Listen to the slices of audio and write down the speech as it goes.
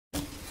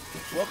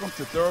Welcome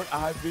to Third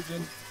Eye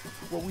Vision,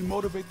 where we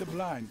motivate the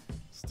blind,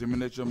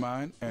 stimulate your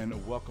mind,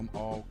 and welcome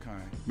all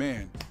kind.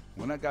 Man,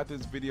 when I got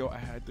this video, I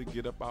had to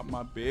get up out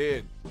my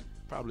bed.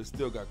 Probably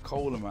still got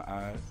coal in my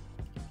eyes.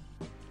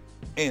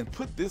 And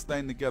put this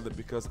thing together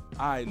because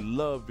I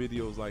love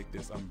videos like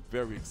this. I'm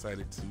very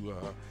excited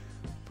to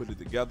put it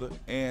together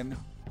and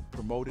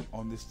promote it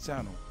on this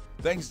channel.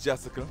 Thanks,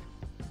 Jessica.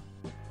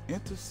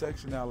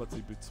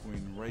 Intersectionality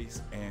between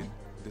race and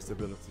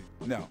disability.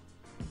 Now,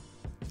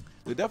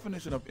 the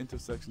definition of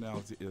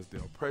intersectionality is the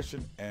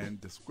oppression and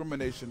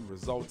discrimination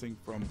resulting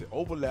from the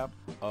overlap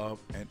of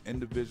an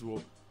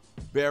individual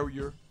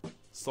barrier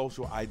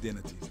social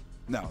identities.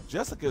 Now,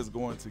 Jessica is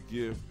going to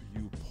give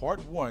you part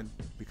one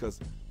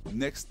because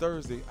next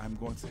Thursday I'm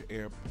going to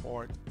air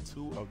part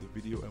two of the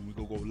video and we're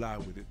going to go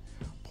live with it.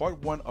 Part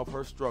one of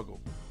her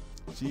struggle.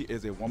 She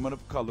is a woman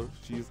of color.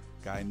 She is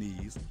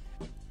Guyanese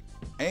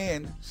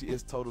and she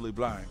is totally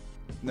blind.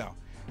 Now,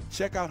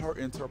 check out her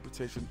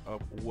interpretation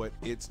of what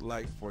it's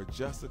like for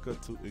Jessica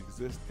to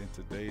exist in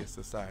today's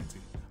society.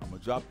 I'm going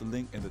to drop the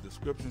link in the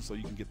description so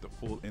you can get the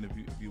full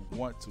interview if you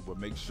want to, but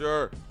make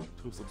sure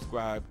to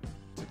subscribe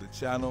to the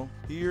channel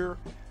here,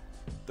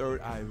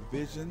 Third Eye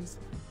Visions,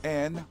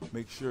 and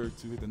make sure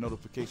to hit the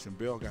notification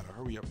bell. Gotta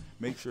hurry up.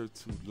 Make sure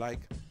to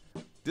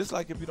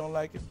dislike if you don't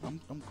like it.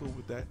 I'm cool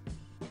with that.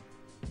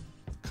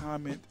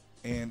 Comment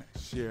and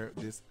share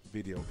this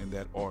video in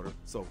that order.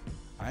 So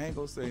I ain't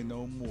gonna say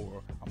no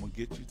more. I'm gonna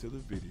get you to the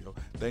video.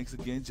 Thanks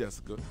again,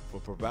 Jessica,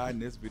 for providing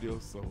this video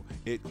so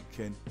it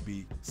can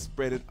be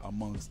spreaded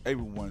amongst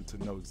everyone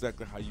to know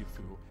exactly how you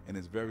feel, and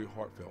it's very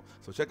heartfelt.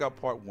 So check out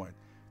part one.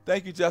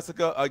 Thank you,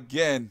 Jessica,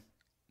 again.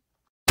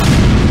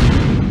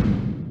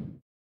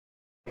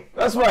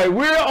 That's right,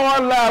 we're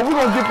on live. We're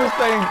gonna get this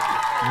thing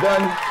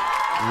done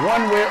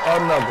one way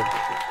or another.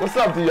 What's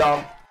up to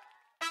y'all?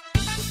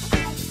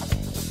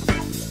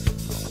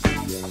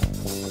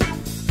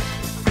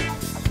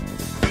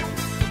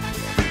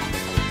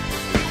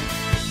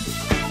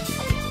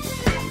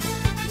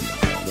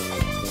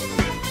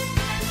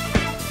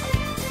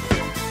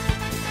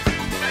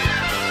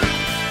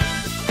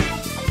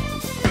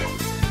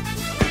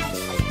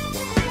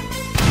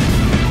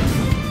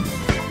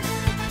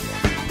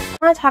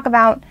 I want to talk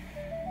about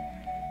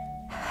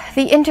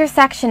the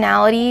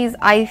intersectionalities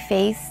I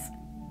face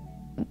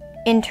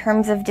in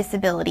terms of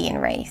disability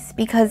and race,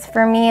 because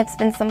for me it's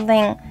been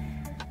something,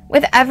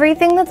 with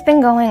everything that's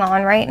been going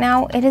on right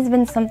now, it has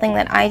been something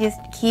that I just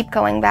keep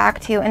going back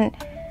to, and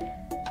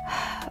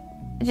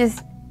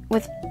just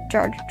with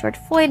George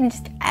Floyd and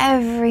just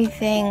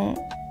everything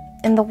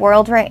in the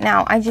world right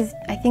now, I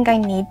think I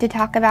need to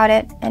talk about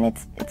it, and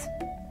it's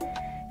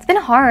been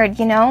hard,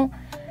 you know.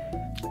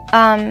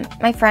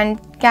 My friend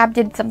Gab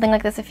did something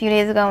like this a few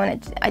days ago,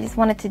 and I just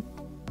wanted to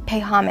pay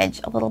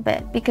homage a little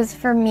bit, because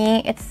for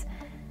me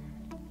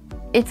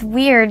it's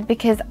weird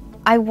because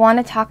I want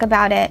to talk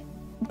about it,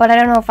 but I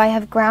don't know if I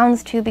have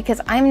grounds to,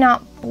 because I'm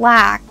not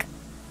black,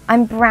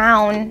 I'm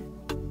brown,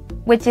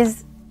 which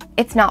is,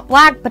 it's not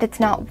black but it's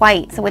not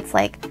white, so it's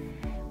like,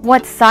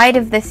 what side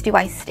of this do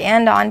I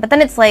stand on? But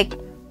then it's like,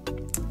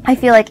 I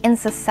feel like in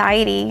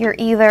society you're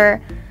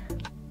either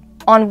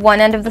on one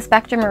end of the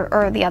spectrum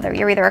or the other.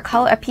 You're either a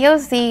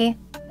POC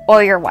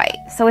or you're white.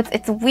 So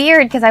it's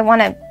weird because I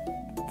want to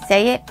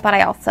say it, but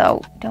I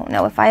also don't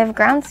know if I have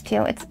grounds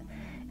to.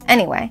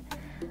 Anyway.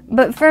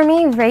 But for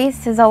me,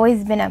 race has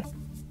always been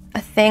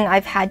a thing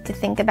I've had to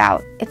think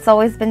about. It's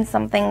always been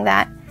something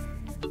that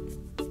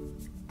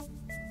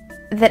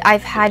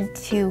I've had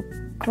to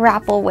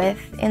grapple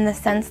with, in the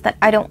sense that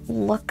I don't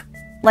look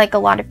like a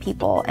lot of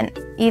people, and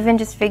even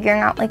just figuring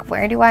out like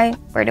where do I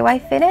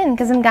fit in,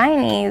 because I'm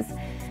Guyanese,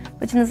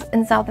 which is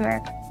in South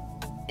America.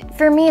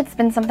 For me, it's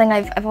been something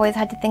I've always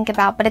had to think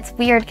about, but it's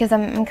weird because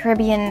I'm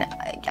Caribbean,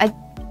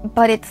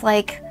 but it's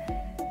like,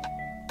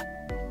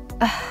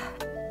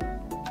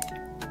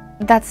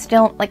 that's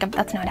still, like,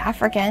 that's not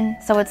African,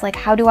 so it's like,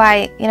 how do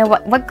I, you know,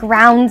 what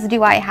grounds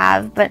do I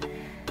have? But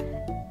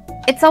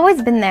it's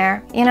always been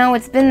there, you know,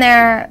 it's been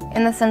there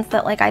in the sense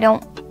that, like, I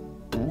don't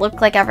look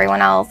like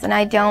everyone else, and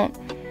I don't,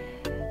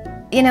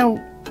 you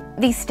know,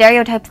 these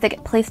stereotypes that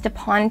get placed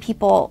upon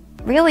people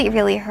really,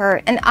 really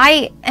hurt.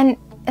 And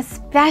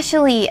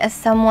especially as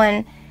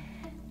someone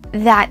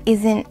that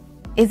isn't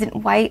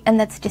white and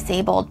that's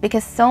disabled,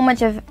 because so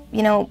much of,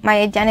 you know,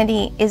 my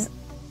identity is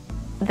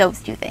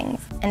those two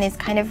things and is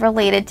kind of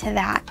related to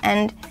that.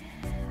 And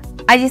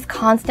I just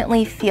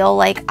constantly feel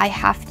like I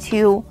have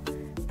to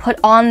put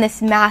on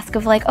this mask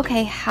of like,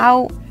 okay,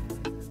 how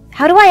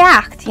do I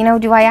act? You know,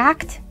 do I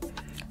act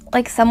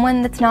like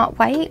someone that's not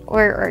white,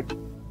 or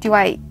do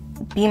I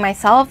be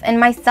myself? And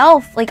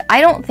myself, like,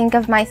 I don't think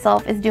of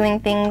myself as doing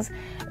things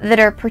that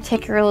are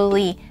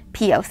particularly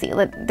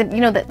POC,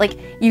 you know, that like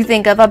you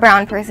think of a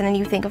brown person and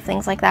you think of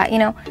things like that, you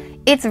know.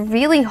 It's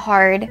really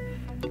hard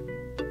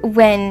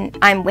when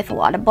I'm with a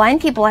lot of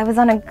blind people. I was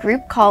on a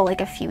group call like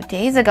a few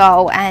days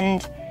ago,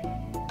 and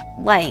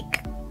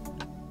like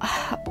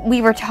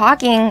we were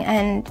talking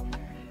and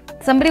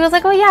somebody was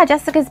like, oh yeah,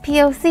 Jessica's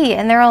POC,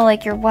 and they're all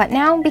like, you're what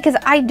now? Because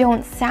I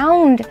don't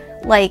sound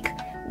like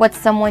what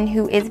someone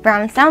who is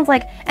brown sounds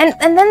like. And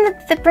then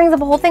that brings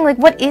up a whole thing, like,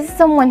 what is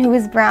someone who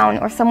is brown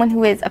or someone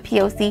who is a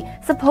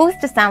POC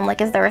supposed to sound like?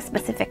 Is there a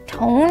specific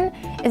tone?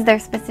 Is there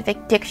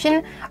specific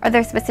diction? Are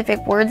there specific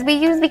words we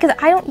use? Because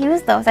I don't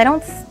use those. I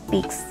don't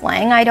speak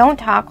slang. I don't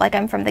talk like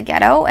I'm from the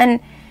ghetto.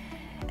 And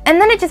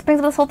then it just brings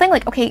up this whole thing,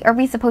 like, okay, are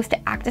we supposed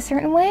to act a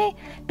certain way?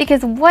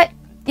 Because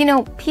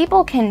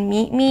people can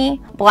meet me,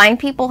 blind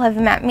people have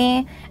met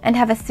me and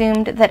have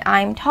assumed that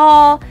I'm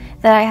tall,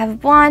 that I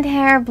have blonde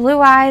hair, blue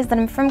eyes, that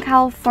I'm from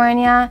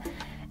California,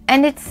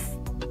 and it's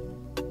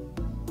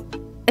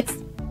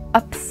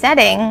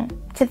upsetting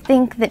to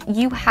think that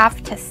you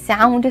have to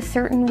sound a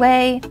certain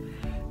way,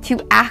 to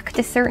act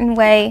a certain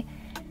way,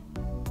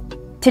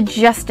 to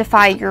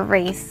justify your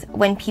race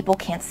when people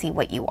can't see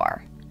what you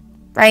are,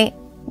 right?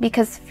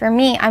 Because for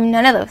me, I'm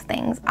none of those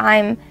things.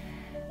 I'm,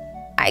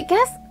 I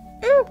guess,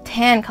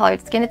 tan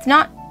colored skin. It's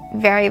not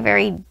very,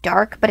 very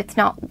dark, but it's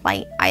not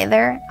light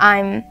either.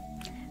 I'm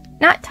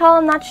not tall,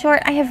 I'm not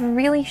short. I have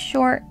really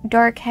short,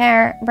 dark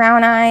hair,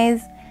 brown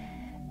eyes,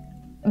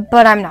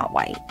 but I'm not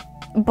white.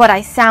 But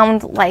I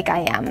sound like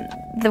I am.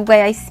 The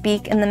way I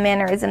speak and the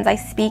mannerisms I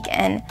speak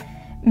in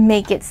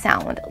make it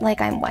sound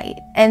like I'm white.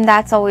 And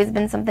that's always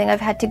been something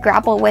I've had to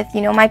grapple with.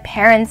 My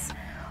parents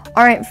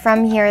aren't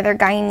from here, they're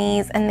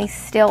Guyanese, and they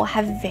still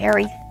have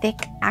very thick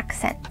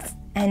accents.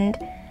 And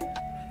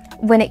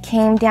when it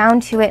came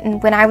down to it,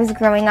 and when I was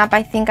growing up,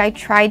 I think I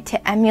tried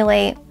to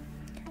emulate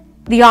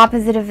the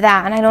opposite of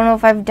that. And I don't know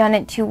if I've done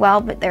it too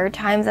well, but there are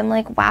times I'm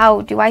like,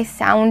 wow, do I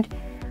sound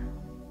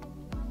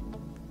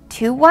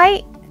too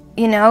white?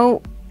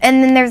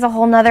 And then there's a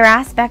whole nother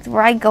aspect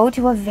where I go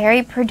to a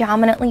very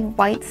predominantly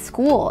white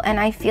school, and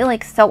I feel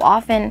like so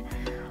often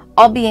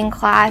I'll be in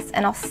class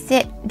and I'll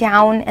sit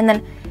down and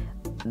then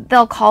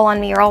they'll call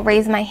on me or I'll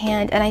raise my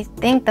hand, and I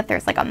think that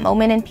there's like a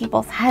moment in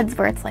people's heads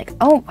where it's like,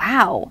 oh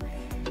wow,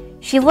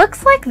 she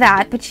looks like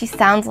that, but she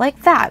sounds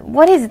like that.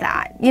 What is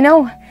that?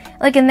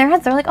 Like in their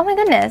heads, they're like, oh my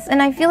goodness.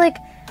 And I feel like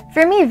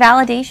for me,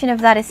 validation of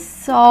that is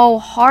so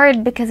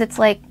hard, because it's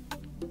like,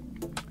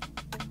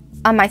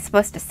 am I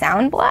supposed to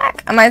sound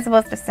black? Am I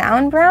supposed to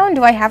sound brown?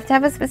 Do I have to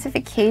have a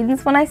specific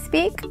cadence when I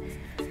speak?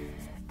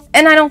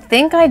 And I don't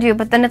think I do,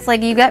 but then it's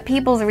like you get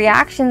people's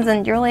reactions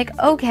and you're like,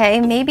 okay,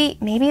 maybe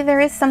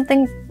there is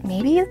something,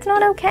 maybe it's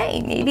not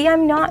okay. Maybe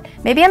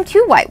I'm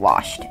too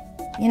whitewashed,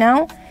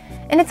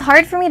 And it's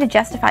hard for me to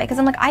justify, because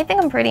I'm like, I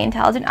think I'm pretty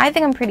intelligent, I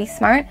think I'm pretty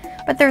smart,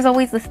 but there's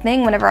always this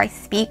thing whenever I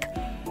speak,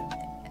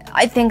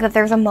 I think that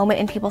there's a moment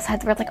in people's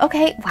heads where it's like,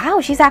 okay, wow,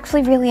 she's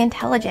actually really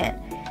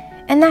intelligent.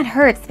 And that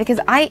hurts, because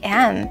I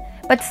am.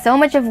 But so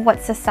much of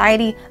what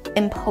society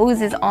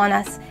imposes on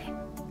us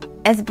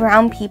as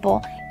brown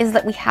people is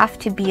that we have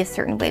to be a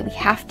certain way. We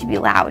have to be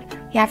loud.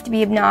 We have to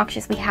be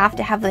obnoxious. We have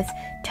to have this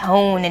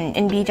tone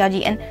and be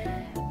judgy. And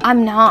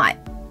I'm not.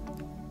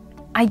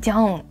 I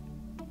don't.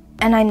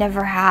 And I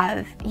never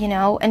have,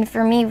 And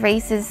for me,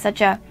 race is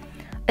such a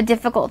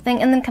difficult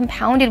thing. And then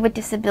compounded with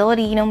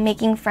disability,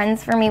 making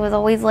friends for me was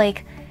always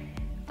like,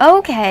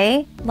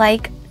 okay,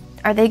 like,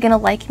 are they gonna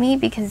like me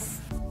because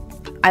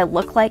I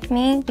look like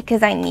me,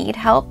 because I need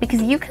help?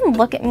 Because you can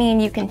look at me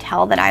and you can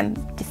tell that I'm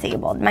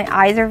disabled. My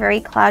eyes are very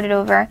clouded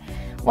over.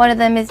 One of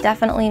them is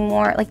definitely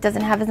more, like,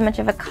 doesn't have as much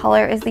of a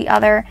color as the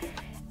other.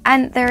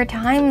 And there are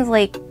times,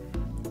 like,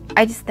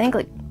 I just think,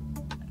 like,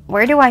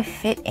 where do I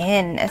fit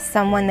in as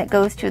someone that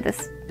goes to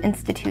this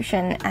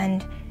institution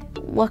and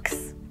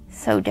looks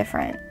so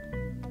different?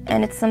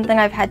 And it's something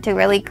I've had to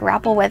really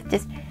grapple with,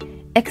 just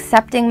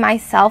accepting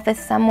myself as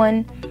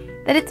someone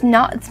that it's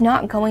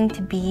not going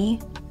to be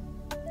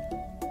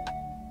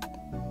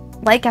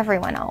like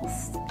everyone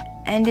else,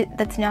 and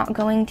that's not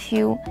going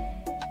to